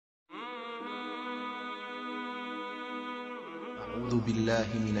أعوذ بالله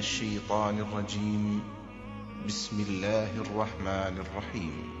من الشيطان الرجيم بسم الله الرحمن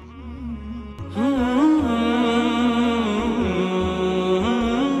الرحيم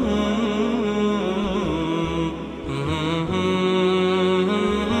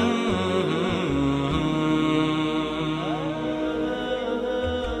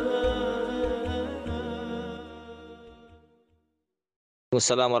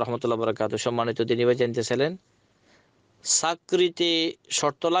আসসালামু আলাইকুম বারাকাতুহু। সম্মানিত দিনী ভাই, জানতেছিলেন চাকরিতে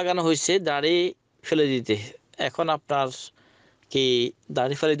শর্ত লাগানো হয়েছে দাড়ি ফেলে দিতে। এখন আপনার কি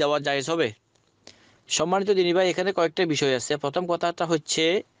দাড়ি ফেলে দেওয়া জায়েজ হবে? সম্মানিত দিনী ভাই, এখানে কয়েকটা বিষয় আছে। প্রথম কথাটা হচ্ছে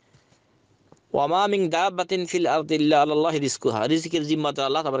ওয়ামা মিন দাব্বাতিন ফিল আরদি ইল্লা আলাল্লাহি রিজকুহা, রিজিকের জিম্মাদার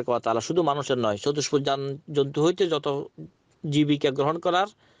আল্লাহ তাবারaka ওয়া তাআলা, শুধু মানুষের নয়, চতুষ্পদ জন্তু হইতে যত জীবিকা গ্রহণ করার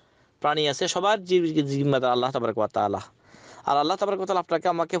প্রাণী আছে সবার জীবিকার জিম্মাদার আল্লাহ তাবারaka ওয়া তাআলা। আর আল্লাহ তাবারaka ওয়া তাআলা আপনাকে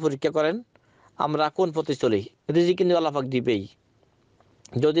আমাকে পরীক্ষা করেন আমরা কোন পথে চলি। রিজিক কিন্তু আল্লাহ পাক দিবেই।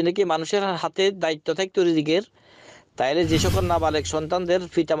 যদি নাকি মানুষের হাতে দায়িত্ব থাকতো রিজিকের, তাইলে যে সকল নাবালেগ সন্তানদের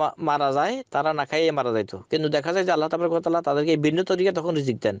পিতা মারা যায় তারা না খাইয়ে মারা যাইতো, কিন্তু দেখা যায় যে আল্লাহ তাবারaka ওয়া তাআলা তাদেরকে ভিন্ন তরিকা তখন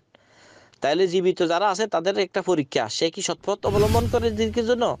রিজিক দেন। তাইলে জীবিত যারা আছে তাদের একটা পরীক্ষা, সে কি সৎপথ অবলম্বন করে রিজিকের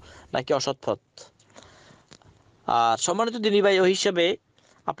জন্য নাকি অসৎপথ। আর সম্মানিত দিনী ভাই, ওই হিসাবে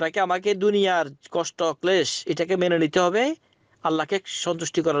আপনাকে আমাকে দুনিয়ার কষ্ট ক্লেশ এটাকে মেনে নিতে হবে আল্লাহকে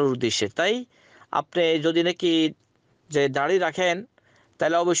সন্তুষ্টি করার উদ্দেশ্যে। তাই আপনি যদি নাকি যে দাড়ি রাখেন,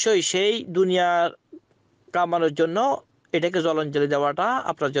 তাহলে অবশ্যই সেই দুনিয়ার কামানোর জন্য এটাকে জলাঞ্জলি দেওয়াটা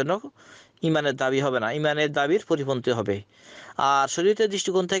আপনার জন্য ইমানের দাবি হবে না, ইমানের দাবির পরিপন্থী হবে। আর শরীয়তের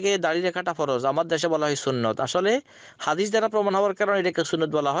দৃষ্টিকোণ থেকে দাড়ি রাখাটা ফরজ, আমার দেশে বলা হয় সুন্নত। আসলে হাদিস দ্বারা প্রমাণ হওয়ার কারণে এটাকে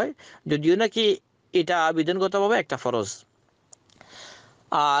সুন্নত বলা হয়, যদিও নাকি এটা বিধানগতভাবে একটা ফরজ।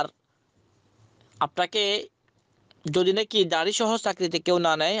 আর আপনাকে যদি নাকি দাড়ি সহ চাকরিতে কেউ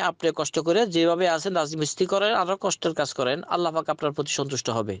না নেয়, আপনি কষ্ট করে যেভাবে আছেন রাজমিস্ত্রি করেন, আরও কষ্টের কাজ করেন, আল্লাহ পাক আপনার প্রতি সন্তুষ্ট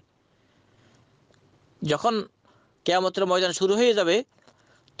হবে। যখন কিয়ামতের ময়দান শুরু হয়ে যাবে,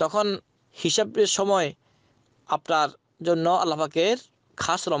 তখন হিসাবের সময় আপনার জন্য আল্লাহ পাকের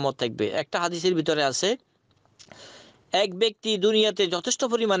খাস রহমত থাকবে। একটা হাদিসের ভিতরে আছে, এক ব্যক্তি দুনিয়াতে যথেষ্ট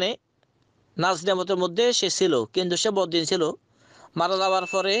পরিমাণে নাজ নেয়ামতের মধ্যে সে ছিল, কিন্তু সে বদ্দিন ছিল। মারা যাওয়ার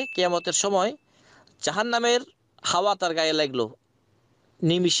পরে কিয়ামতের সময় জাহান্নামের হাওয়া তার গায়ে লাগলো,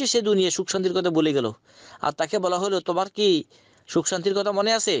 নিমিষে সে দুনিয়া সুখ শান্তির কথা বলে গেল। আর তাকে বলা হলো, তোমার কি সুখ শান্তির কথা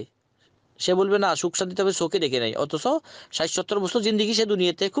মনে আছে? সে বলবে, না, সুখ শান্তি তবে চোখে দেখে নাই। অথচ ৬০-৭০ বছর জিন্দিগি সে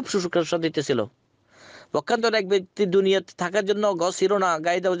দুনিয়াতে খুব সুখ শান্তিতে ছিল। পক্ষান্তরে এক ব্যক্তি দুনিয়াতে থাকার জন্য ঘর ছিল না,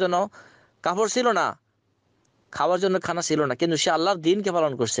 গায়ে দেওয়ার জন্য কাপড় ছিল না, খাওয়ার জন্য খানা ছিল না, কিন্তু সে আল্লাহর দিনকে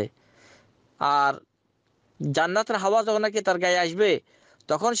পালন করছে। আর জান্নাতের হাওয়া যখন নাকি তার গায়ে আসবে,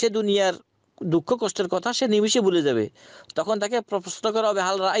 তখন সে দুনিয়ার দুঃখ কষ্টের কথা সে নিমিষে ভুলে যাবে। তখন তাকে প্রশ্ন করা হবে,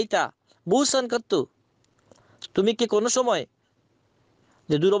 হাল রাইতা বুসান করতো, তুমি কি কোনো সময়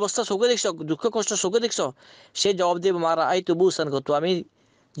যে দুরবস্থা চোখে দেখছ, দুঃখ কষ্ট চোখে দেখছ? সে জবাব দেবে, মারা আই তো বুসান করতো, আমি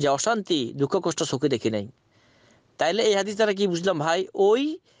যে অশান্তি দুঃখ কষ্ট চোখে দেখি নাই। তাইলে এই হাদিস দ্বারা কি বুঝলাম ভাই? ওই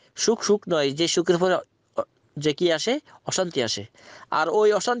সুখ নয় যে সুখের পরে যে কি আসে, অশান্তি আসে। আর ওই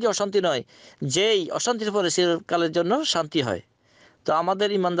অশান্তি নয় যেই অশান্তির পরে চিরকালের জন্য শান্তি হয়। তো আমাদের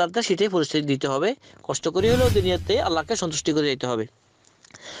ইমানদারদের সেটাই পরিস্থিতি দিতে হবে, কষ্ট করে হলেও দুনিয়াতে আল্লাহকে সন্তুষ্টি করে যেতে হবে।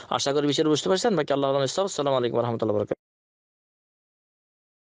 আশা করি বিষয়টা বুঝতে পারছেন। বাকি আল্লাহ আলম ইসলাম। আসসালামু আলাইকুম রহমতুল্লাহ বরকাতুহু।